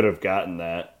Oklahoma could have gotten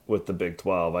that with the Big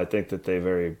 12. I think that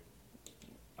the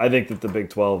Big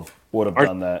 12 would have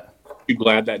done that. Are you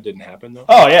glad that didn't happen, though?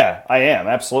 Oh, yeah, I am.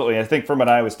 Absolutely. I think from an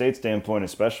Iowa State standpoint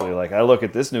especially, like, I look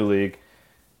at this new league,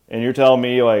 and you're telling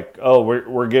me, like, oh,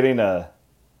 we're getting a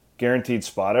guaranteed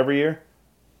spot every year?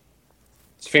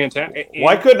 It's fantastic.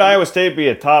 Why couldn't Iowa State be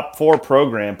a top 4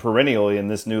 program perennially in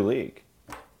this new league?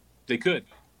 They could.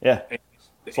 Yeah,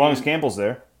 as long as Campbell's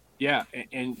there. Yeah,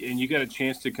 and you got a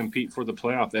chance to compete for the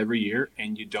playoff every year,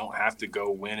 and you don't have to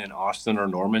go win in Austin or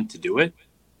Norman to do it.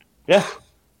 Yeah.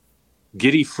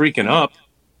 Giddy freaking up.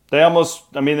 I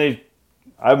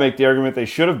would make the argument they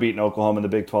should have beaten Oklahoma in the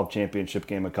Big 12 championship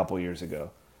game a couple years ago.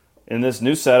 In this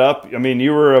new setup, I mean,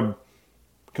 you were a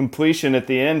completion at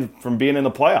the end from being in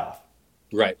the playoff.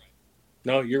 Right.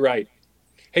 No, you're right.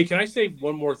 Hey, can I say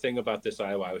one more thing about this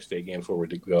Iowa State game before we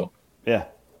go? Yeah.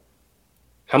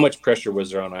 How much pressure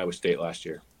was there on Iowa State last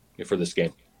year for this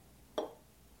game?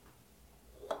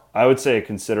 I would say a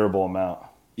considerable amount.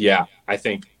 Yeah, I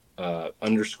think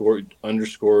underscored,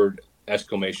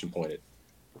 exclamation pointed.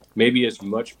 Maybe as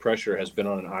much pressure has been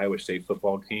on an Iowa State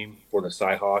football team for the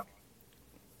Cyhawk.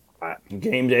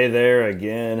 Game day there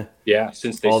again. Yeah,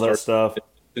 since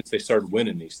they started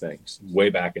winning these things way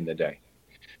back in the day.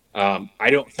 I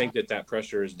don't think that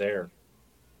pressure is there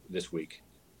this week.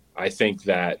 I think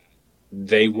that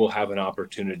they will have an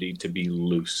opportunity to be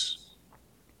loose.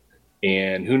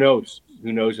 And who knows?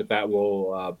 Who knows if that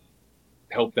will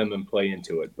help them and play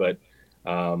into it. But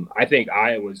I think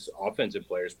Iowa's offensive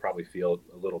players probably feel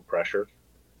a little pressure.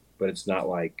 But it's not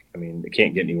like, I mean, it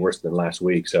can't get any worse than last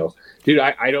week. So, dude,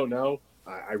 I don't know.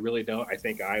 I really don't. I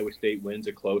think Iowa State wins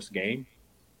a close game.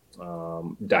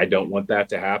 I don't want that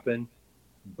to happen.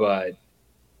 But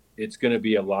it's going to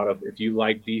be a lot of, if you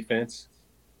like defense,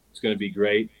 it's going to be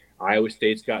great. Iowa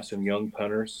State's got some young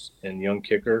punters and young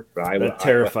kicker. That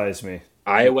terrifies me.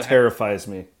 It terrifies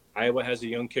me. Iowa has a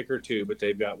young kicker too, but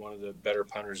they've got one of the better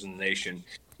punters in the nation.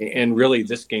 And really,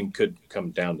 this game could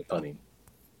come down to punting.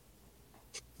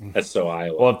 That's so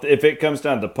Iowa. Well, if it comes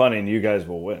down to punting, you guys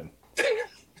will win.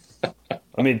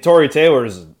 I mean, Torrey Taylor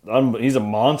he's a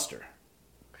monster.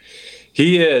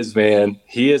 He is, man.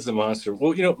 He is a monster.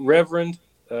 Well, Reverend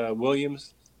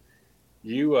Williams,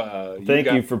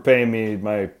 Thank you for paying me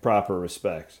my proper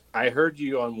respects. I heard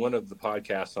you on one of the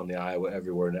podcasts on the Iowa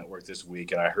Everywhere Network this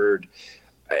week, and I heard,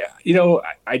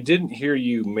 I didn't hear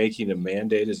you making a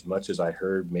mandate as much as I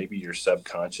heard maybe your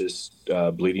subconscious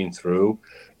bleeding through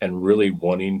and really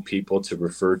wanting people to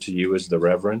refer to you as the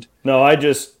Reverend. No, I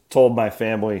just told my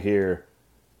family here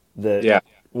that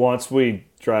once we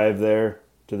drive there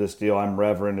to this deal, I'm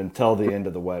Reverend until the end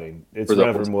of the wedding. It's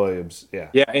Reverend Williams. Yeah.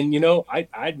 Yeah, and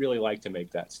I'd really like to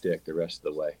make that stick the rest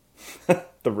of the way.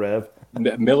 The Rev.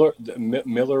 Miller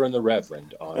and the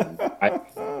Reverend on.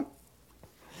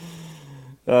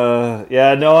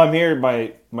 I'm here.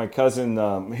 My cousin.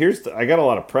 I got a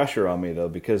lot of pressure on me though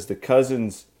because the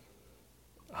cousin's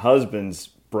husband's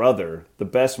brother, the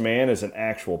best man, is an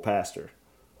actual pastor.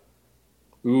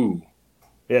 Ooh.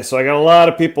 Yeah, so I got a lot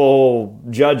of people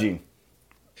judging.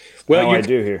 Well, I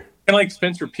do here. Kind of like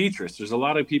Spencer Petras. There's a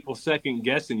lot of people second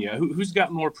guessing you. Who's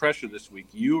got more pressure this week,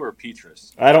 you or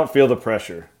Petras? I don't feel the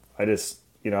pressure. I just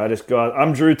go out.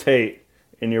 I'm Drew Tate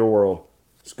in your world.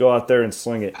 Just go out there and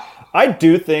sling it. I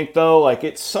do think though, like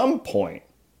at some point,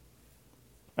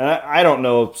 and I don't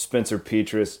know Spencer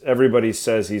Petras. Everybody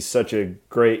says he's such a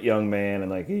great young man,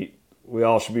 and we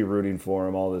all should be rooting for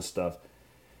him. All this stuff,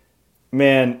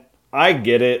 man. I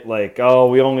get it,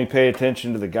 we only pay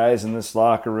attention to the guys in this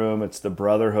locker room. It's the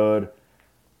brotherhood.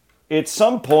 At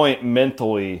some point,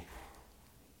 mentally,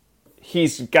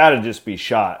 he's got to just be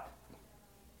shot.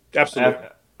 Absolutely.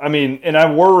 I mean, and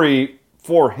I worry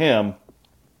for him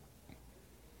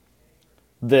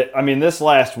that, this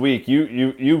last week,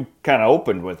 you kind of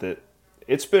opened with it.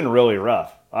 It's been really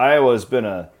rough. Iowa's been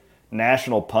a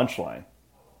national punchline.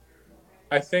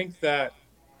 I think that,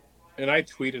 and I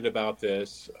tweeted about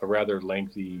this, a rather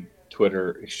lengthy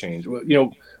Twitter exchange. Well,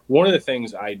 one of the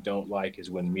things I don't like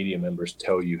is when media members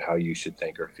tell you how you should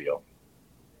think or feel.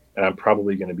 And I'm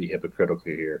probably going to be hypocritical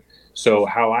here. So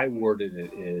how I worded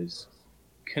it is,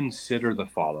 consider the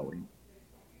following.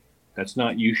 That's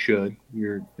not you should,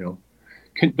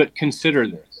 but consider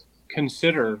this.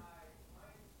 Consider,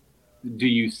 do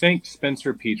you think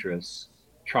Spencer Petras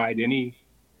tried any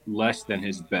less than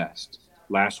his best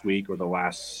last week or the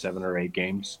last 7 or 8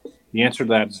 games? The answer to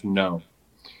that is no.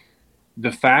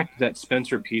 The fact that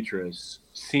Spencer Petras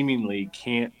seemingly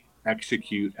can't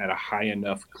execute at a high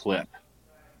enough clip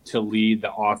to lead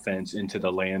the offense into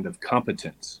the land of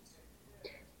competence.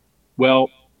 Well,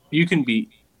 you can be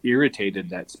irritated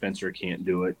that Spencer can't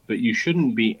do it, but you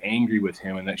shouldn't be angry with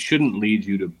him, and that shouldn't lead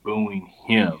you to booing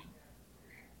him.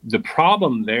 The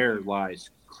problem there lies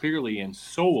clearly and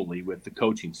solely with the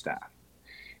coaching staff.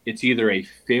 It's either a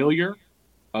failure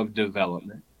of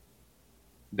development,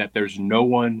 that there's no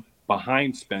one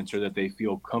behind Spencer that they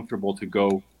feel comfortable to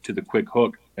go to the quick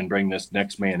hook and bring this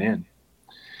next man in,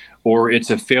 or it's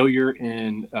a failure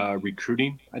in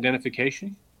recruiting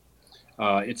identification.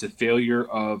 It's a failure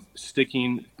of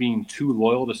being too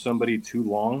loyal to somebody too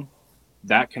long.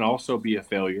 That can also be a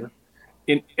failure.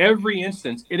 In every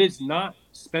instance, it is not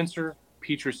Spencer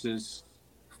Petras's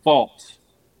fault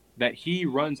that he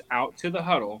runs out to the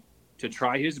huddle to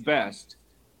try his best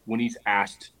when he's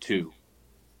asked to.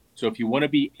 So if you want to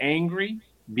be angry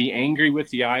with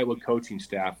the Iowa coaching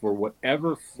staff for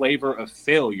whatever flavor of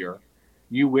failure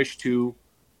you wish to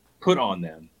put on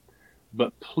them.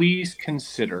 But please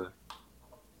consider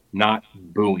not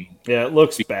booing. Yeah, it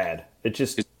looks bad. It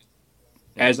just...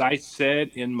 As I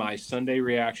said in my Sunday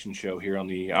reaction show here on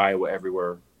the Iowa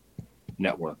Everywhere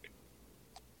Network,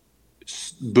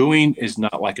 booing is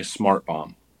not like a smart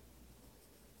bomb.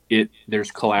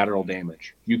 There's collateral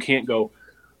damage. You can't go,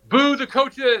 boo the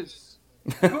coaches,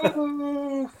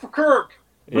 boo for Kirk,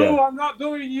 boo, I'm not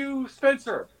booing you,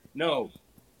 Spencer. No,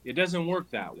 it doesn't work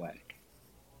that way.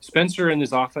 Spencer and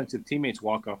his offensive teammates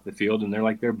walk off the field and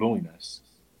they're booing us.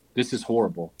 This is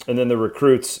horrible. And then the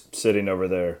recruits sitting over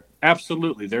there.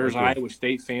 Absolutely. There's Iowa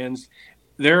State fans.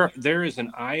 There is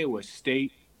an Iowa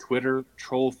State Twitter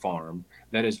troll farm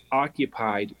that is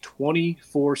occupied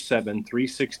 24/7,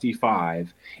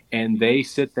 365, and they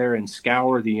sit there and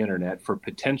scour the internet for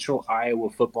potential Iowa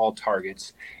football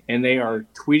targets, and they are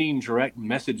tweeting direct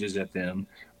messages at them,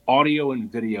 audio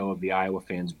and video of the Iowa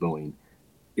fans booing.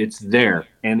 It's there.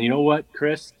 And you know what,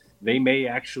 Chris? They may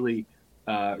actually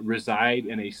reside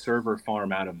in a server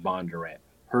farm out of Bondurant.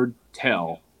 Heard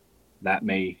tell that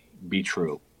may be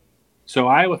true. So,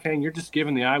 Iowa fan, you're just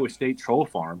giving the Iowa State troll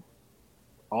farm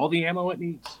all the ammo it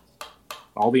needs.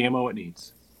 All the ammo it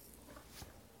needs.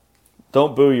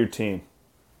 Don't boo your team.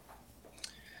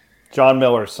 John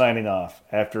Miller signing off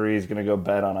after he's going to go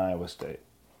bet on Iowa State.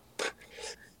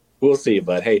 We'll see,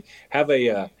 but hey, have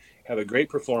a great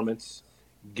performance.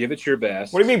 Give it your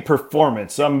best. What do you mean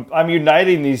performance? I'm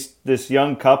uniting this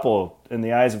young couple in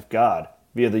the eyes of God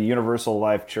via the Universal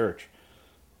Life Church.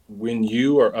 When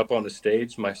you are up on the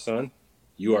stage, my son,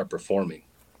 you are performing.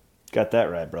 Got that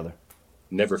right, brother.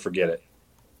 Never forget it.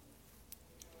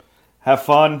 Have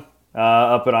fun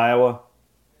up in Iowa.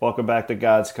 Welcome back to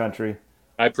God's country.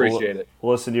 I appreciate it.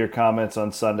 We'll listen to your comments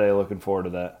on Sunday. Looking forward to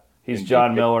that. He's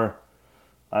John Miller.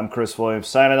 I'm Chris Williams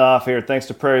signing off here. Thanks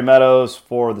to Prairie Meadows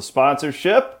for the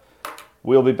sponsorship.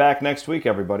 We'll be back next week,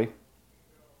 everybody.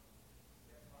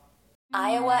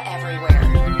 Iowa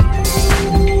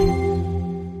Everywhere.